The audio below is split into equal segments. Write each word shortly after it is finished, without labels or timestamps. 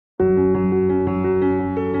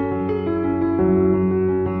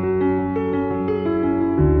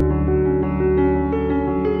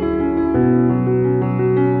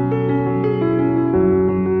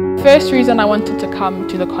First reason I wanted to come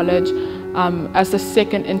to the college as the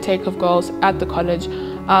second intake of girls at the college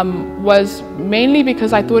was mainly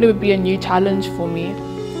because I thought it would be a new challenge for me.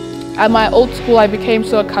 At my old school, I became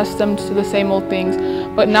so accustomed to the same old things,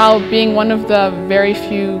 but now being one of the very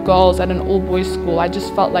few girls at an all-boys school, I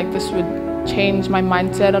just felt like this would change my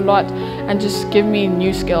mindset a lot and just give me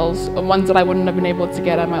new skills, ones that I wouldn't have been able to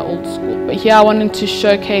get at my old school. But here I wanted to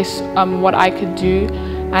showcase what I could do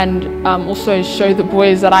and also show the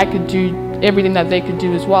boys that I could do everything that they could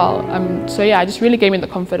do as well. So yeah, it just really gave me the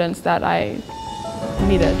confidence that I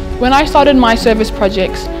needed. When I started my service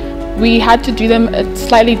projects, we had to do them a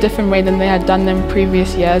slightly different way than they had done them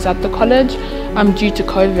previous years at the college due to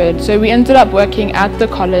COVID. So we ended up working at the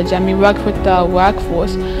college and we worked with the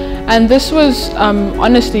workforce. And this was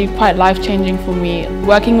honestly quite life-changing for me,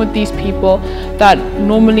 working with these people that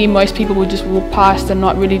normally most people would just walk past and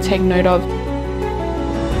not really take note of.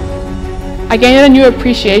 I gained a new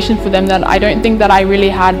appreciation for them that I don't think that I really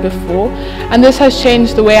had before, and this has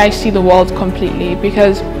changed the way I see the world completely,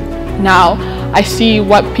 because now I see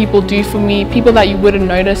what people do for me, people that you wouldn't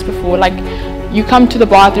notice before. Like, you come to the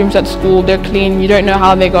bathrooms at school, they're clean, you don't know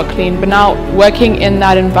how they got clean, but now working in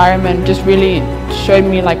that environment just really showed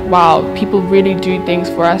me like, wow, people really do things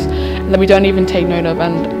for us that we don't even take note of,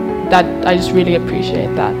 and that I just really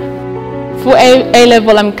appreciate that. For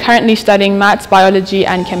A-level, I'm currently studying maths, biology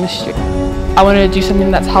and chemistry. I wanted to do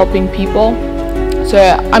something that's helping people. So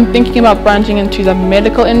I'm thinking about branching into the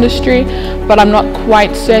medical industry, but I'm not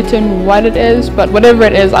quite certain what it is, but whatever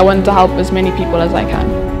it is, I want to help as many people as I can.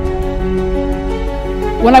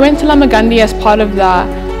 When I went to Lamagandi as part of the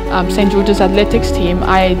St. George's athletics team,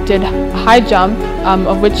 I did high jump,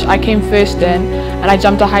 of which I came first in, and I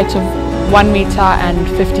jumped a height of 1 meter and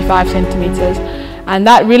 55 centimeters. And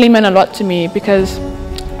that really meant a lot to me because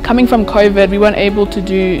coming from COVID, we weren't able to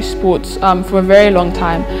do sports for a very long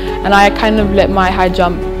time, and I kind of let my high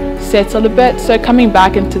jump settle a bit. So coming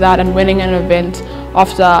back into that and winning an event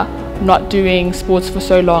after not doing sports for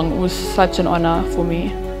so long was such an honor for me.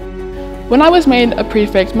 When I was made a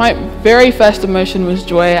prefect, my very first emotion was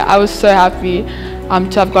joy. I was so happy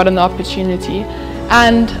to have gotten the opportunity.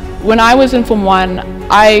 And when I was in Form 1,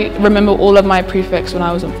 I remember all of my prefects when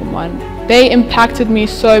I was in Form 1. They impacted me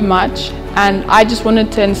so much, and I just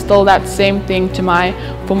wanted to instill that same thing to my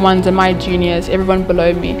Form 1s and my juniors, everyone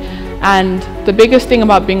below me. And the biggest thing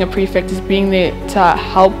about being a prefect is being there to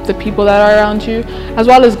help the people that are around you, as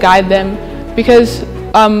well as guide them, because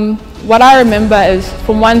what I remember is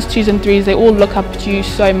Form 1s, 2s and 3s, they all look up to you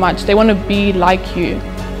so much. They want to be like you.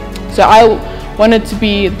 So I wanted to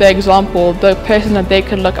be the example, the person that they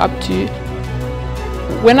could look up to.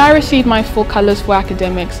 When I received my full colours for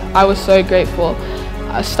academics, I was so grateful.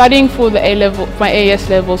 Studying for the A-level, my AS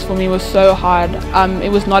levels for me was so hard.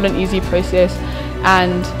 It was not an easy process,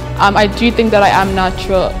 and I do think that I am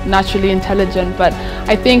naturally intelligent, but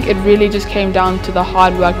I think it really just came down to the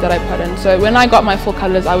hard work that I put in. So when I got my full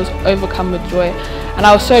colours, I was overcome with joy, and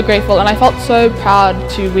I was so grateful, and I felt so proud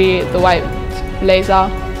to wear the white blazer.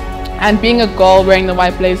 And being a girl wearing the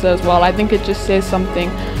white blazer as well, I think it just says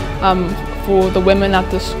something for the women at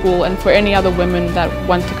the school and for any other women that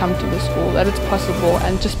want to come to the school, that it's possible.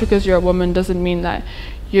 And just because you're a woman doesn't mean that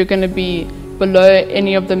you're going to be below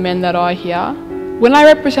any of the men that are here. When I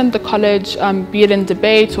represent the college, be it in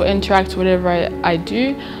debate or interact, whatever I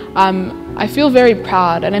do, I feel very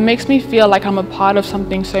proud, and it makes me feel like I'm a part of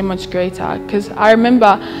something so much greater, because I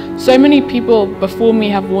remember so many people before me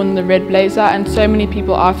have worn the red blazer, and so many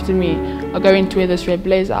people after me are going to wear this red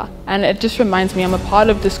blazer, and it just reminds me I'm a part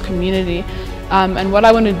of this community, and what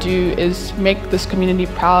I want to do is make this community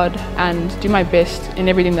proud and do my best in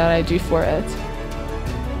everything that I do for it.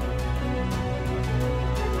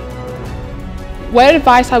 What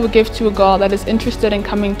advice I would give to a girl that is interested in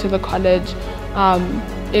coming to the college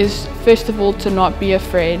is, first of all, to not be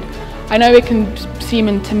afraid. I know it can seem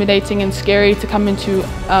intimidating and scary to come into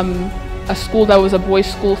a school that was a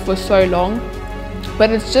boys' school for so long, but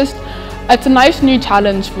it's a nice new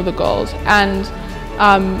challenge for the girls, and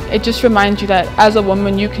it just reminds you that as a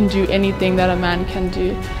woman you can do anything that a man can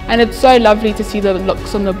do, and it's so lovely to see the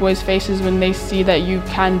looks on the boys' faces when they see that you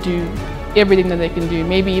can do everything that they can do,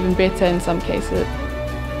 maybe even better in some cases.